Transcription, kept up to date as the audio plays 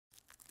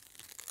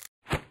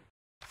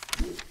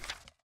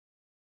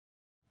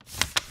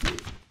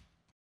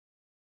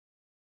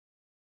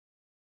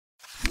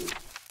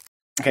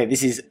Okay,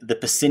 this is the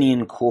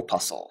Pacinian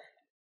Corpuscle.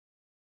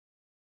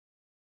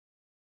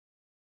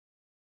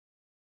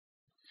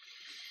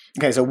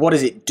 Okay, so what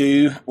does it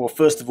do? Well,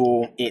 first of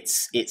all,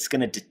 it's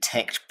going to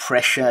detect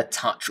pressure,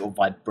 touch, or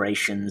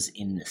vibrations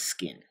in the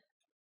skin.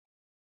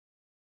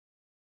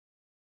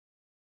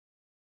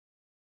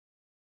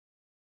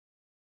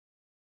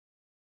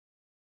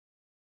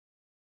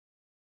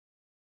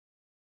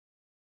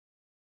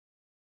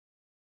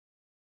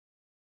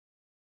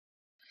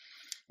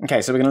 Okay,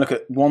 so we're going to look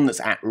at one that's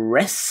at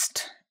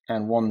rest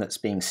and one that's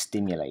being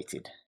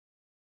stimulated.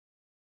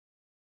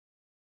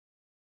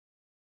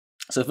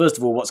 So first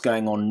of all, what's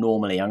going on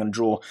normally? I'm going to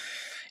draw,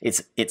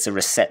 it's a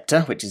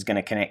receptor, which is going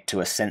to connect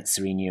to a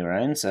sensory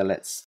neuron. So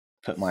let's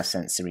put my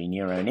sensory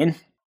neuron in.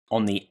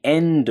 On the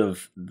end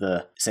of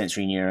the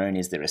sensory neuron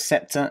is the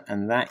receptor,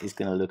 and that is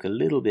going to look a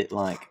little bit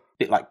like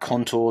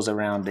contours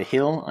around a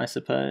hill, I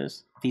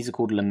suppose. These are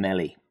called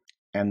lamellae,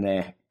 and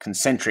they're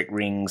concentric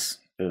rings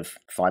of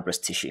fibrous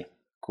tissue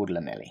called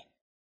lamellae.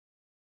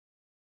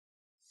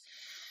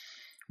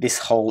 This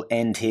whole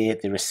end here,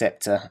 the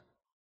receptor,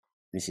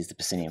 this is the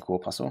Pacinian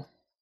corpuscle.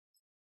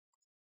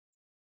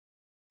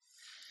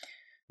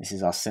 This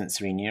is our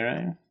sensory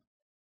neuron.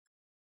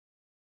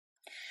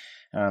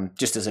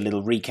 Just as a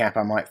little recap,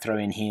 I might throw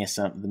in here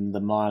the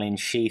myelin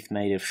sheath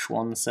made of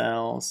Schwann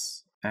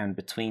cells, and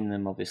between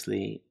them,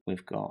 obviously,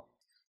 we've got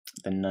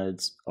the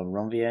nodes of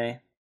Ranvier.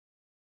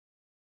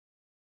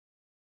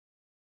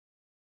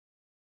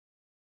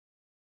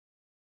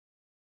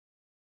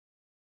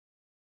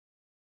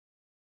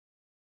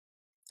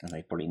 And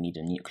they probably need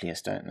a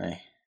nucleus, don't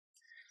they?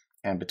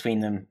 And between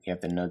them, you have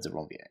the nodes of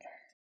Ranvier.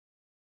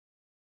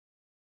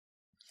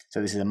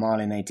 So this is a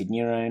myelinated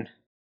neuron.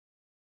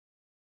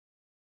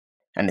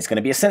 And it's going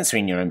to be a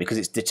sensory neuron because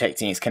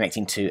it's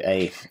connecting to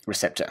a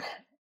receptor.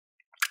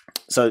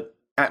 So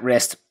at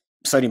rest,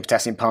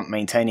 sodium-potassium pump,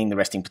 maintaining the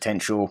resting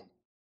potential.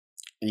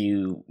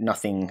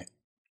 Nothing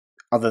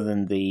other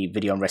than the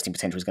video on resting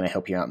potential is going to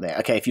help you out there.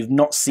 Okay, if you've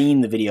not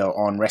seen the video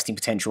on resting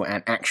potential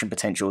and action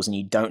potentials and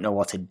you don't know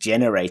what a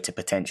generator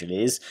potential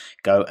is,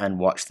 go and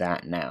watch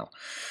that now.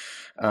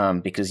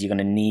 Because you're going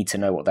to need to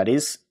know what that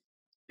is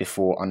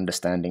before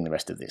understanding the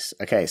rest of this.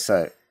 Okay,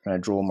 so I'm going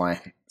to draw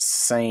my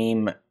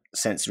same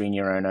sensory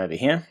neuron over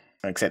here,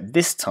 except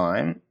this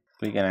time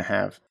we're going to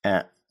have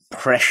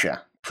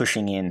pressure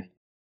pushing in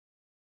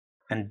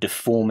and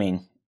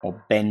deforming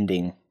or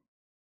bending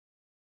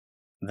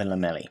the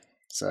lamellae.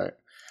 So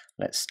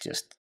let's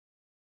just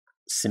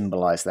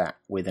symbolize that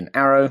with an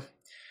arrow.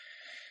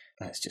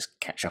 Let's just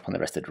catch up on the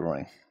rest of the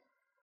drawing.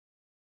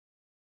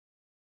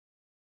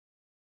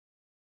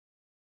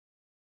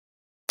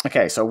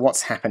 Okay, so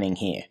what's happening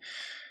here?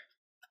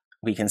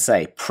 We can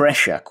say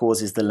pressure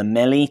causes the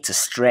lamellae to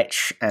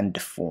stretch and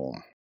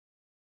deform.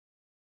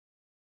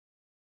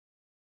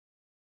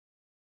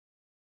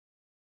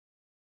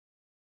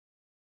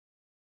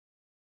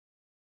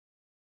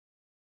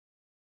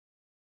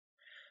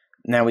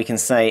 Now we can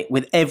say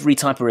with every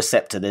type of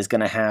receptor, there's going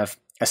to have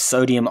a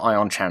sodium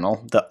ion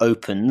channel that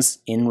opens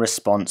in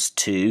response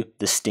to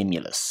the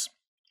stimulus.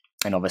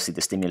 And obviously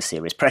the stimulus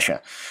here is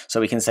pressure. So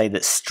we can say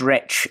that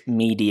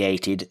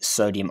stretch-mediated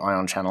sodium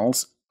ion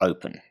channels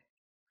open.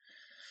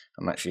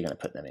 I'm actually going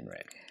to put them in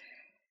red.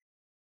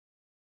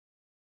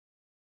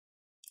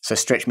 So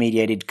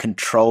stretch-mediated,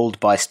 controlled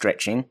by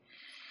stretching.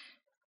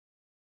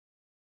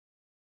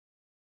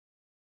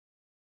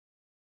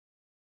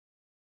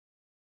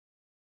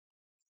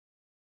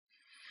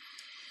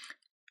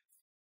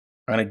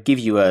 I'm going to give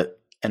you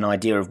an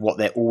idea of what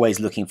they're always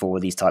looking for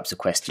with these types of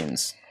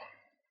questions.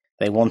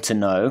 They want to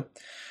know,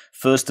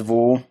 first of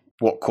all,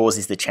 what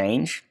causes the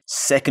change.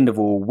 Second of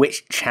all,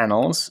 which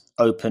channels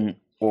open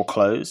or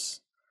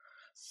close.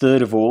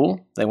 Third of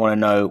all, they want to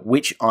know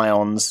which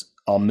ions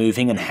are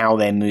moving and how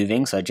they're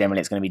moving. So generally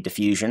it's going to be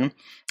diffusion.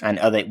 And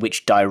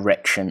which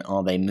direction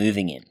are they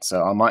moving in?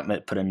 So I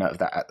might put a note of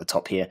that at the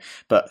top here.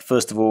 But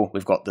first of all,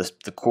 we've got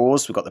the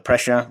cause, we've got the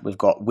pressure, we've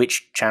got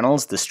which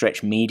channels, the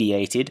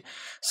stretch-mediated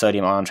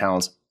sodium ion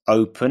channels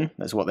open.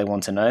 That's what they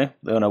want to know.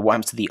 They want to know what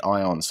happens to the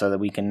ions so that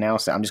we can now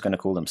say, I'm just going to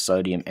call them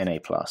sodium Na+.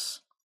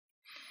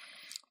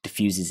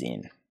 Diffuses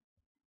in.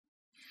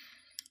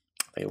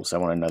 They also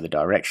want to know the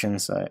direction.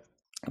 So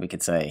we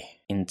could say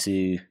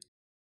into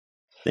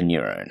the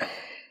neuron.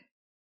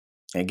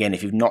 Again,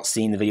 if you've not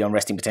seen the video on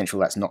resting potential,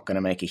 that's not going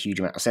to make a huge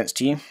amount of sense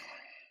to you.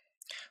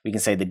 We can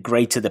say the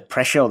greater the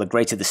pressure or the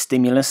greater the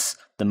stimulus,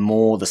 the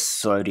more the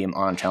sodium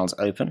ion channels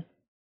open.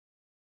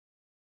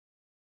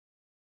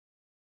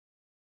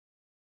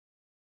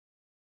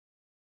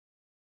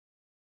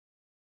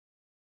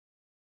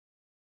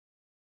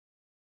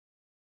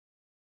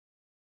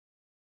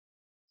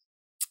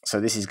 So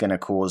this is going to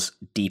cause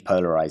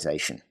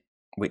depolarization,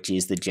 which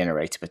is the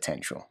generator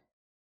potential.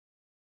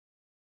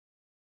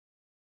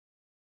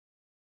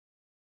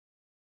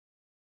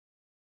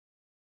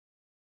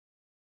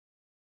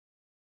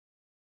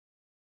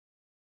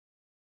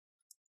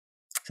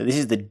 So this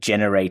is the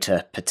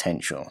generator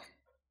potential.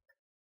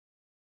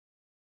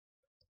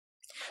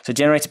 So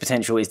generator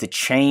potential is the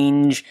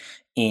change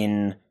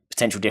in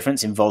potential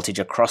difference in voltage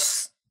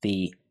across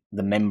the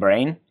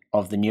membrane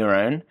of the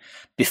neuron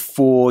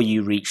before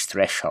you reach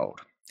threshold.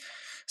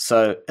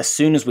 So as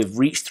soon as we've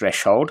reached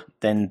threshold,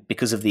 then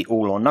because of the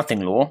all or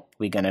nothing law,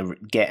 we're going to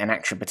get an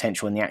action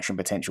potential, and the action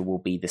potential will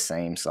be the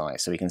same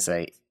size. So we can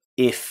say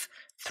if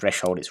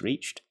threshold is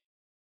reached,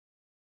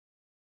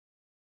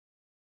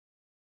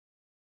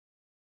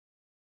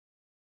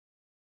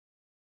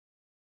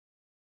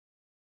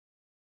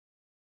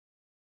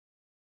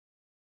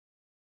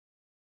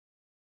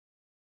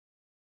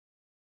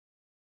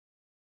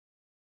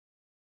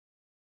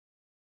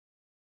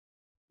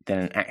 then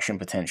an action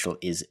potential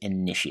is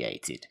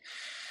initiated.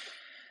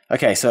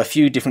 Okay, so a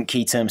few different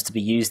key terms to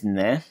be used in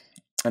there.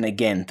 And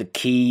again, the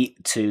key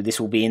to this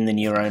will be in the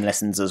neurone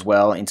lessons as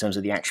well in terms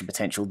of the action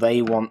potential.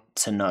 They want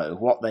to know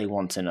what they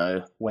want to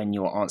know when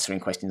you're answering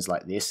questions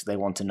like this. They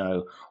want to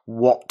know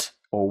what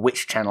or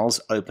which channels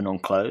open or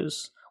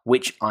close,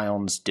 which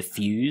ions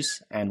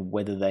diffuse, and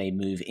whether they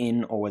move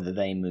in or whether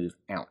they move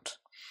out.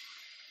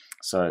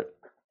 So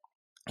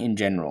in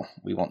general,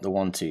 we want the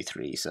 1, 2,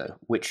 3. So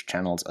which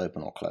channels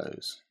open or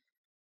close.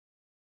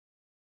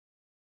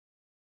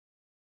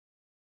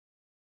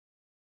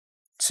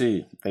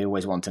 2, they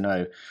always want to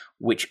know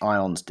which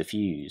ions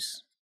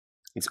diffuse.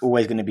 It's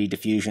always going to be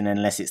diffusion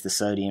unless it's the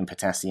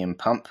sodium-potassium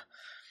pump,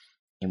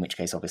 in which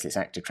case obviously it's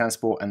active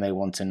transport, and they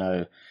want to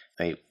know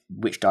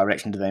which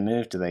direction do they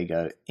move. Do they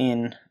go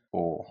in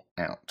or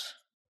out?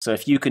 So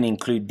if you can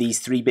include these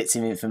 3 bits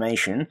of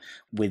information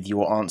with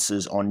your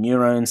answers on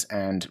neurons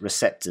and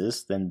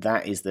receptors, then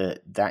that is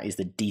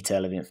the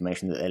detail of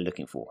information that they're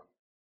looking for.